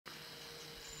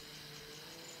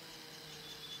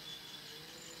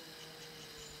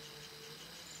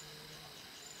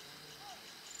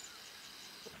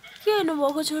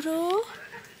हेर्नुभएको छोरो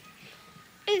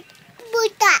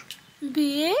बुटा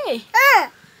बिहे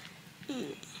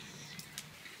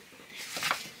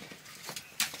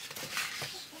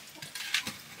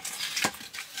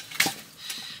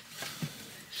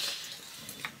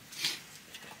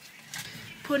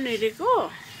फोन हेरेको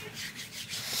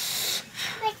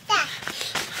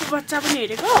बच्चा पनि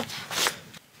हेरेको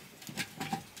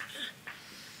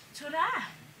छोरा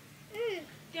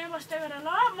त्यहाँ बस्दै गर ल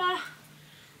म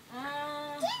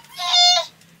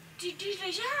टिटी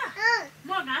रहेछ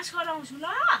म घाँस खराउँछु ल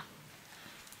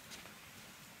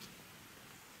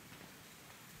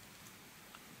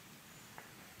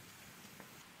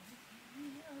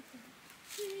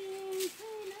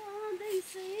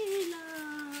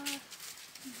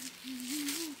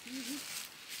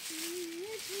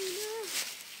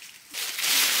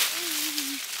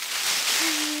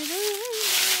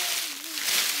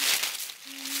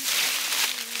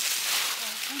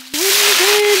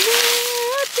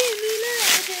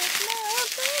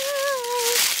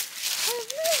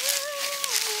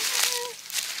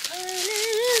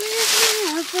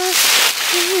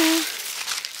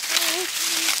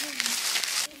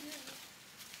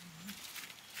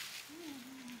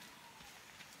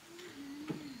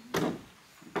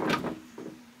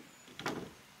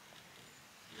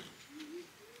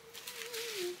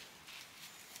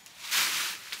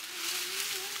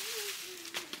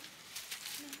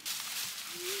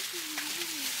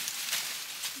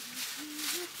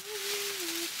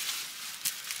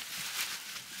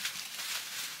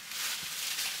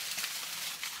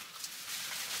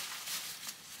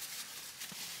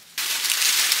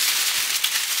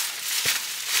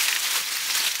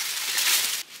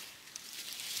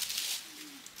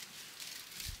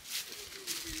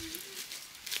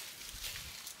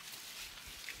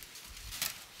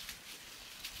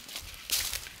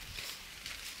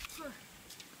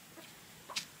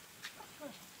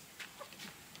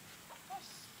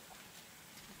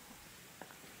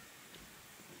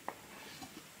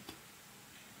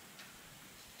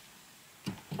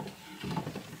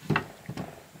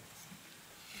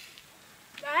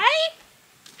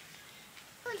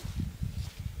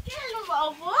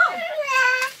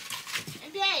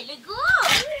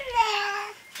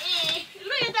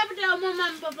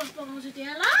पकाउँछु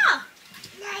त्यहाँ ल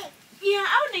यहाँ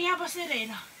आऊ न यहाँ बसेर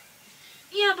हेर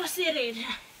यहाँ बसेर हेर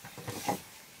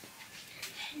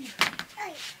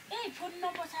ए फोन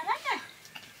नपछाड न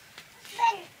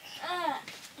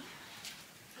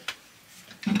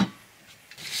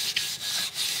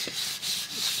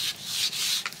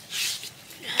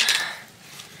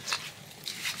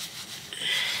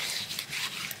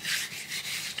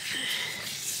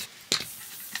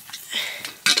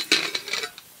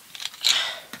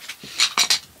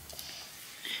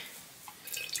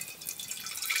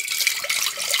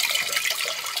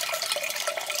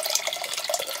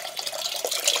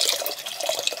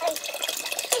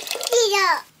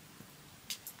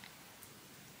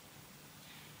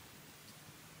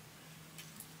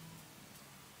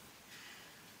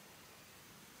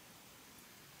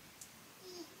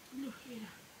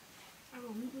अब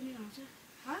हुनु पनि आउँछ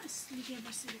हस् त्यहाँ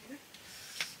बसेर हेर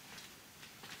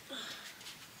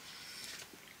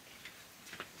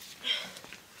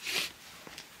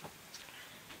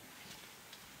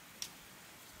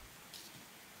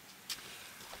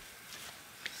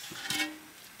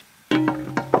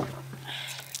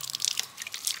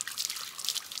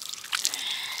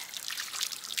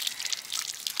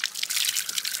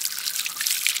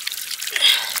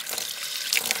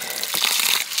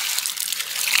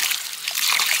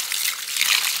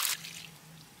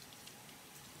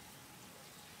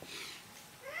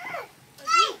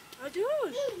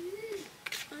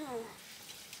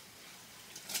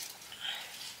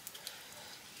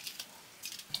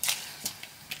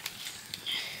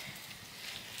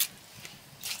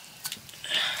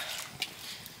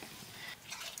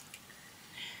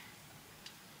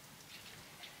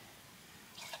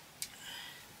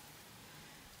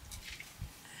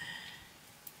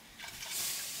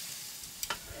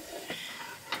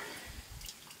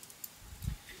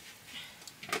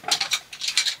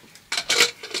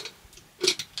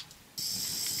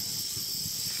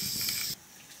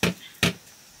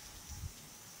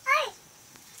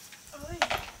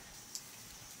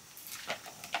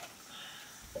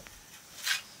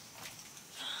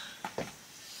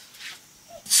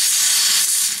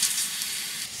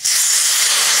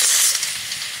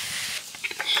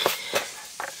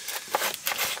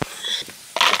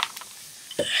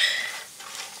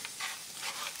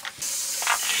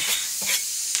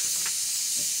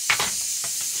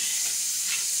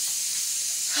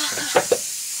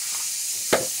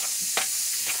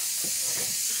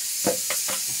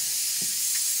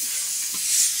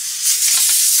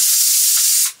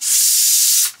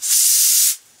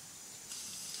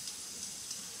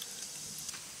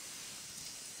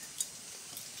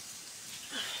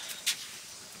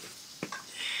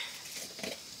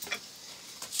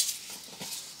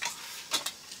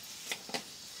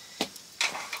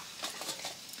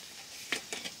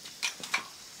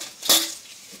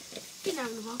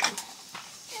आउनुभएको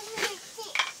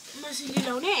मसिली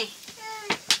लाउने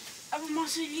अब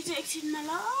मसिली चाहिँ एकछिनमा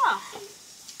ल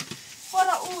पर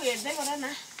ऊ हेर्दै गर न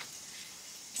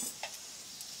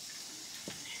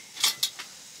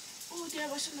ऊ त्यहाँ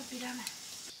बस्नु न पिरामा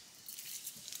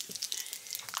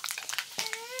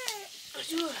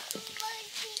हजुर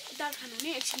दाल खानु नि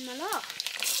एकछिनमा ल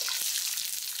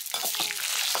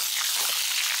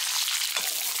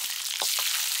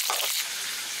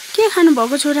के खानु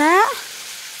भएको छोरा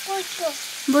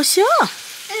बस्यो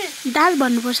दाल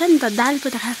भन्नुपर्छ नि त दाल पो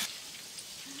त खा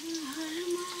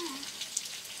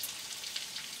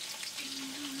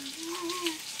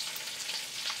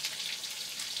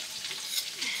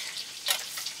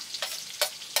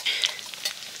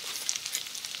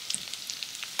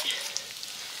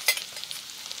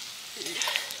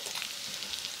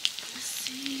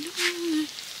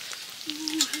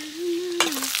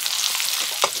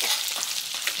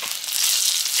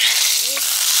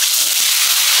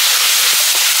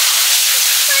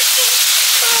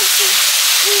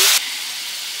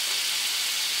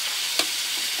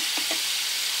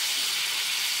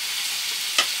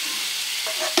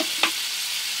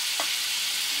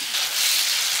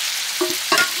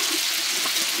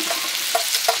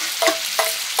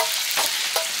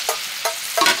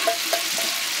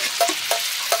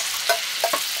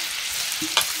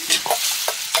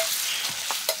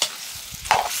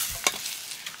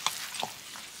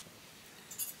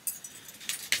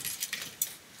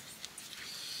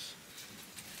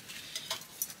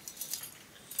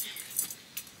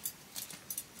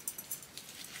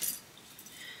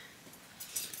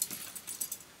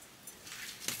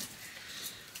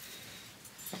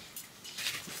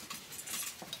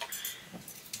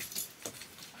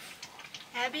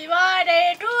Happy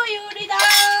birthday to you,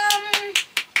 Ridam.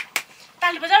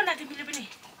 ताली बजाऊ न तिमीले पनि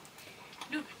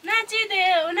लु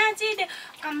नाचिदेऊ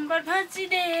कम्बर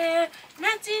भाँचिदेऊ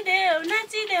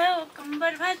नाचिदेऊ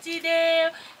कम्बर भाँचिदेऊ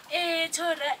ए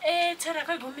छोरा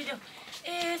खै घुमिदेऊ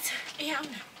ए आऊ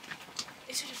न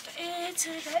यसरी ए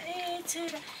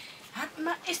छोरा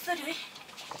हातमा यसरी है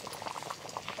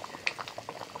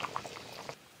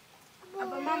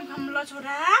अब मम खाम ल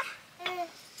छोरा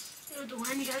यो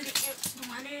धुवा निकाल्दै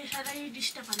धुवाले साह्रै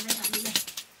डिस्टर्ब भन्दैछ हामीलाई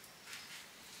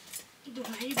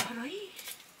धुवाई भर है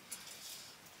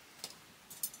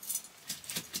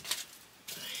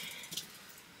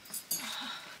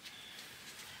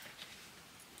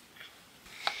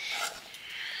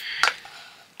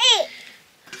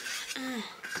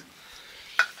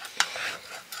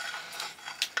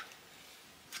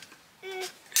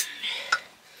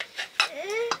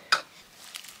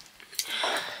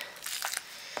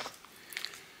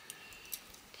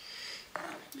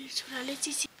मेरो छोराले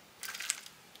चिची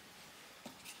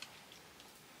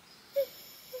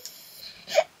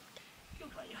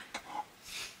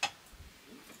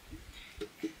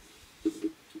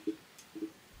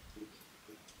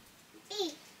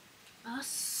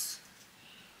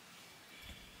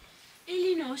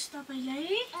लिनुहोस्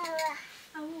तपाईलाई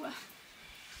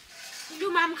लु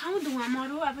माम खाऊ धुवा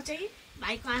मरौ अब चाहिँ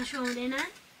भाइको आँसु आउँदैन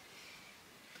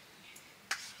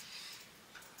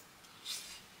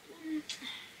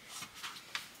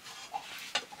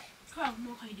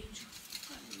म खाइदिन्छु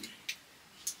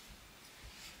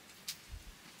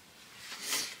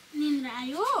निन्द्रा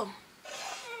आयो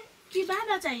कि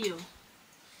बाबा चाहियो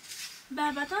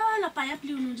बाबा त ल पाइप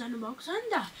ल्याउनु जानुभएको छ नि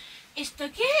त यस्तो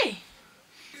के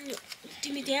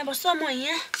तिमी त्यहाँ बस्छ म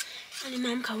यहाँ अनि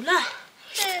माम खाऊ ल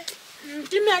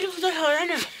तिमी अलिक उता खाऊ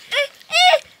न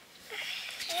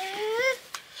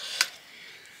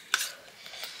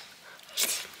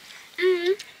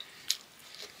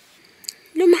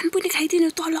लु माम पनि खाइदिनु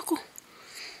तलको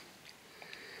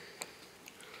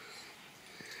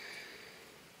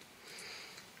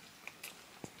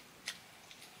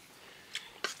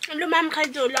लु माम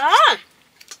खाइदियो ल